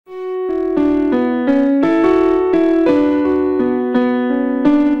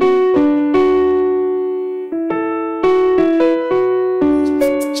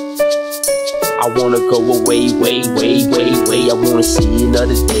wanna go away, way. I wanna see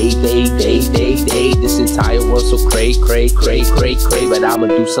another day. This entire world so cray. But I'ma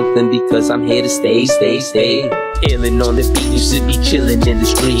do something because I'm here to stay. Illin' on the beat, you should be chillin' in the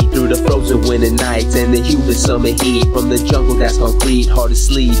street through the frozen winter nights and the humid summer heat. From the jungle that's concrete, hard to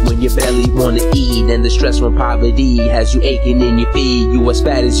sleep when your belly wanna eat, and the stress from poverty has you aching in your feet. You as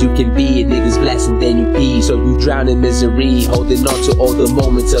fat as you can be, and niggas blasting then you pee, so you drown in misery, holding on to all the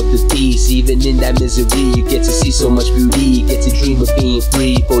moments of the peace. Even in that misery, you get to see so much beauty, get to dream of being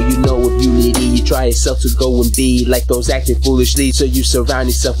free. For you know of unity, you try yourself to go and be like those acting foolishly, so you surround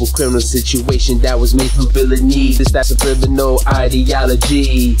yourself with criminal situation that was made from villainy. This that's a criminal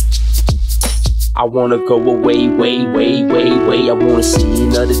ideology. I wanna go away, way. I wanna see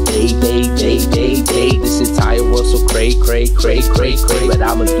another day. This entire world so cray. But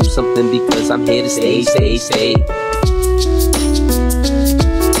I'ma do something because I'm here to stay.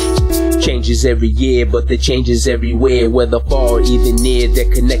 Changes every year, but the changes everywhere, whether far or even near.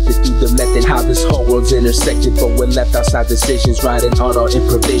 They're connected through the method, how this whole world's intersected, but we're left outside decisions, riding on our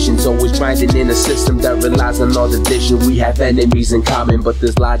improvisions, always grinding in a system that relies on our division. We have enemies in common, but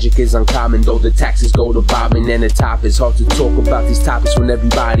this logic is uncommon, though the taxes go to bombing and the top. It's hard to talk about these topics when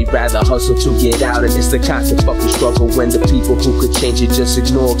everybody rather hustle to get out, and it's the constant fucking struggle when the people who could change it just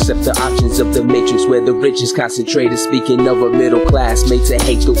ignore, accept the options of the matrix where the rich is concentrated. Speaking of a middle class made to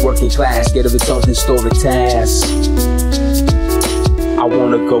hate the working class, get of its own historic task. I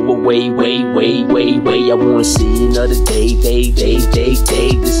wanna go away, way. I wanna see another day.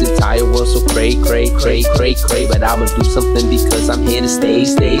 This entire world so cray. But I'ma do something because I'm here to stay.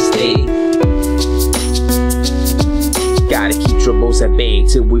 Gotta keep troubles at bay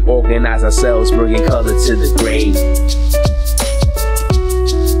till we organize ourselves, bringing color to the grave.